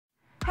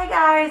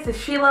guys, it's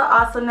Sheila,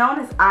 also known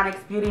as Onyx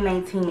Beauty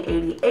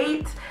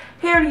 1988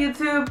 here on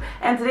YouTube,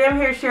 and today I'm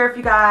here to share with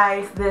you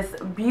guys this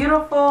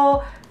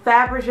beautiful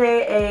Faberge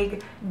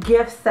egg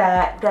gift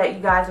set that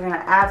you guys are going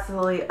to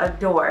absolutely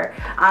adore.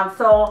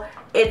 So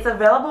it's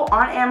available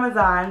on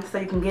Amazon, so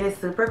you can get it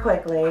super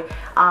quickly.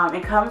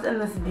 It comes in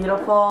this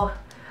beautiful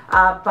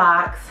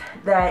box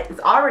that is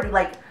already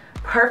like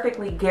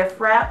perfectly gift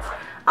wrapped.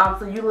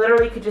 So you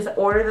literally could just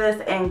order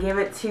this and give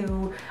it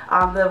to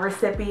the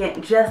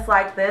recipient just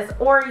like this,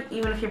 or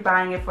even if you're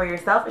buying it for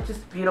yourself. It's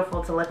just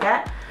beautiful to look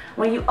at.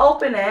 When you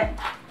open it,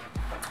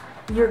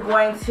 you're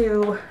going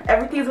to,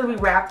 everything's going to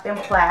be wrapped in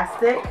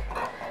plastic.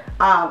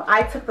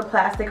 I took the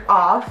plastic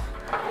off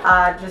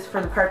just for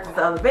the purpose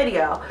of the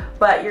video,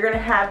 but you're going to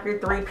have your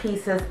three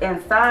pieces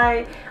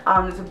inside.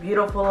 There's a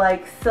beautiful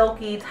like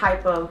silky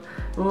type of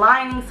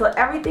lining, so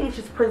everything is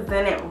just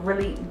presented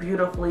really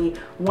beautifully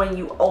when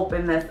you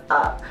open this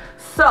up.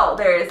 So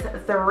there's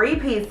three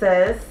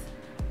pieces,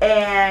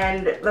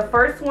 and the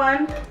first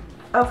one,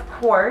 of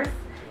course,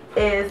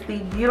 is the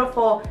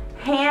beautiful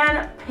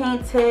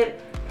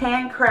hand-painted,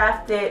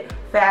 handcrafted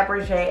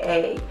Faberge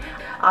egg. It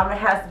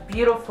has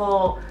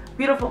beautiful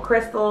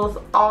crystals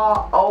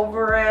all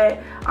over it,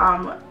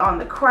 on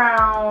the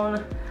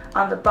crown,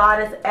 on the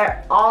bodice,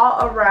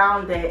 all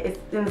around it.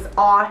 It's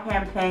all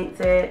hand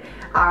painted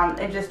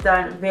and just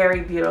done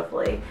very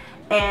beautifully.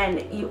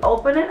 And you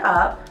open it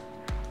up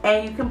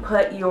and you can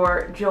put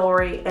your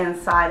jewelry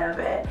inside of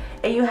it,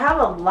 and you have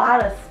a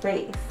lot of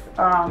space.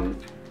 I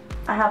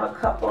have a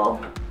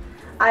couple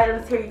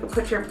items here. You can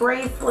put your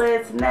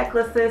bracelets,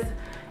 necklaces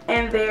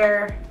in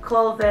there,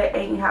 close it,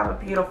 and you have a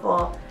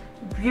beautiful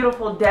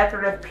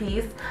decorative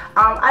piece.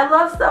 I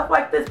love stuff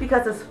like this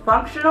because it's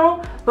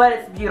functional, but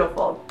it's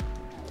beautiful.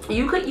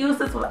 You could use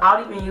this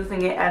without even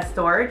using it as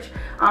storage,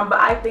 but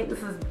I think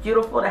this is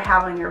beautiful to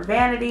have on your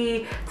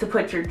vanity, to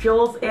put your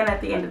jewels in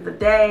at the end of the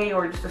day,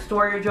 or just to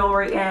store your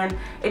jewelry in.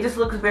 It just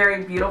looks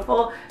very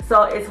beautiful.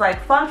 So it's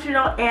like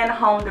functional and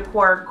home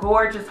decor,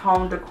 gorgeous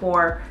home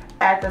decor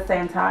at the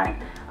same time.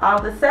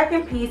 The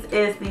second piece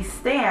is the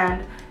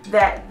stand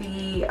that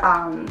the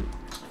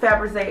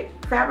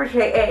Faberge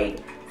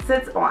egg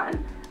sits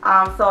on.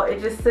 So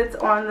it just sits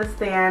on the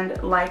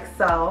stand like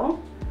so,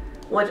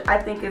 which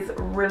I think is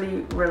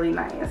really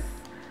nice.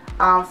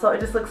 So it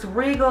just looks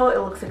regal, it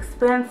looks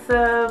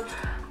expensive,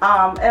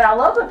 and I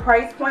love the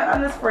price point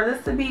on this. For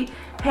this to be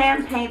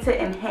hand painted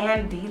and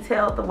hand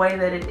detailed the way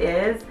that it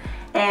is,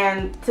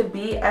 and to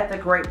be at the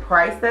great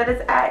price that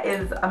it's at,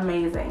 is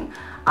amazing.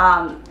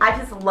 I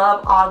just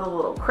love all the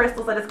little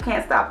crystals. I just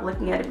can't stop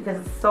looking at it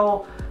because it's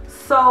so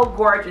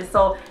gorgeous.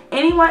 So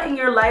anyone in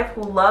your life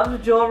who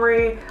loves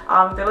jewelry,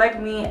 if they're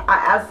like me,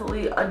 I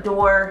absolutely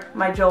adore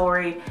my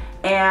jewelry,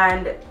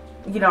 and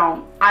you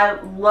know, I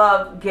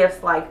love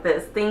gifts like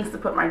this, things to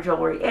put my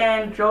jewelry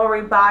in,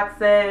 jewelry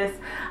boxes,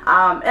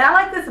 and I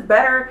like this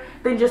better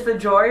than just a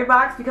jewelry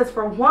box because,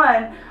 for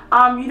one,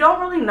 you don't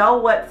really know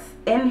what's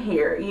in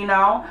here, you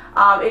know.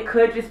 It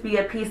could just be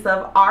a piece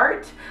of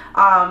art.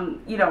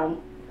 You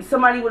know,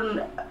 somebody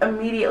wouldn't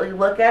immediately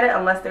look at it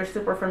unless they're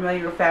super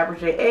familiar with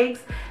Faberge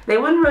eggs. They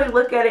wouldn't really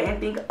look at it and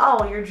think,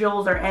 oh, your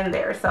jewels are in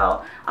there.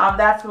 So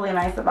that's really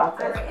nice about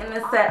this. And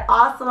this set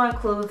also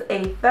includes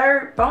a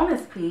third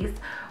bonus piece,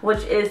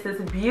 which is this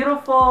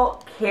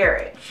beautiful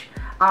carriage.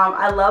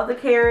 I love the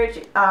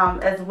carriage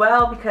as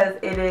well because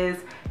it is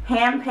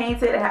hand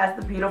painted. It has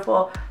the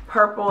beautiful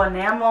purple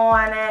enamel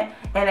on it,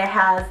 and it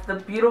has the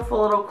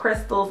beautiful little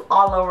crystals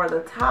all over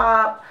the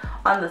top,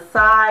 on the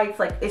sides.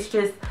 Like, it's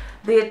just,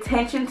 the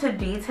attention to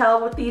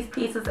detail with these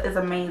pieces is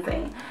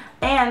amazing.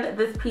 And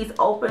this piece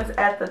opens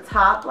at the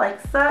top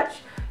like such.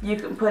 You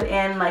can put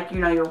in, like, you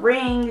know, your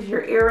rings,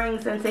 your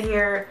earrings into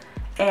here,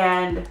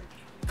 and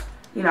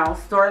you know,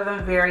 store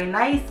them very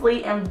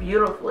nicely and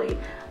beautifully.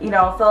 You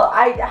know, so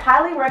I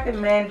highly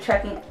recommend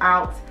checking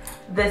out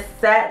this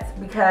set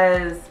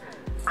because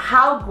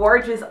how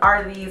gorgeous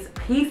are these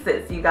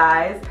pieces, you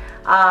guys.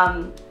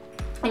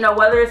 You know,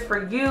 whether it's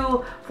for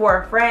you,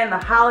 for a friend, the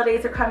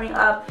holidays are coming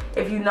up.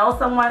 If you know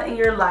someone in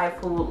your life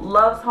who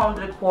loves home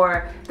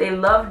decor, they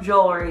love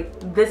jewelry,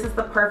 this is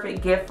the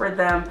perfect gift for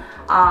them.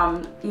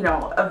 You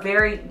know, a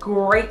very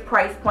great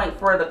price point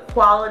for the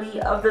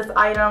quality of this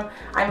item.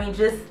 I mean,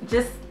 just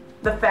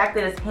the fact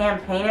that it's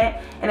hand painted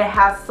and it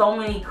has so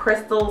many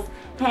crystals,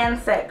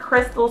 hand set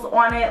crystals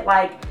on it,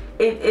 like,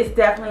 it's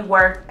definitely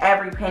worth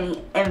every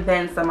penny and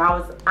then some. I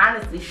was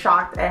honestly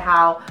shocked at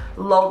how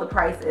low the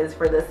price is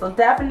for this. So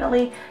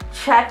definitely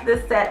check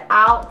this set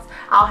out.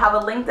 I'll have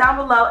a link down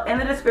below in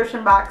the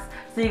description box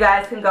so you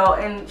guys can go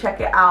and check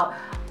it out,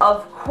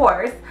 of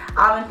course.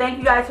 And thank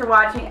you guys for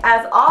watching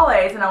as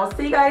always, and I will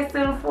see you guys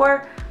soon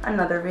for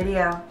another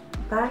video.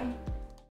 Bye.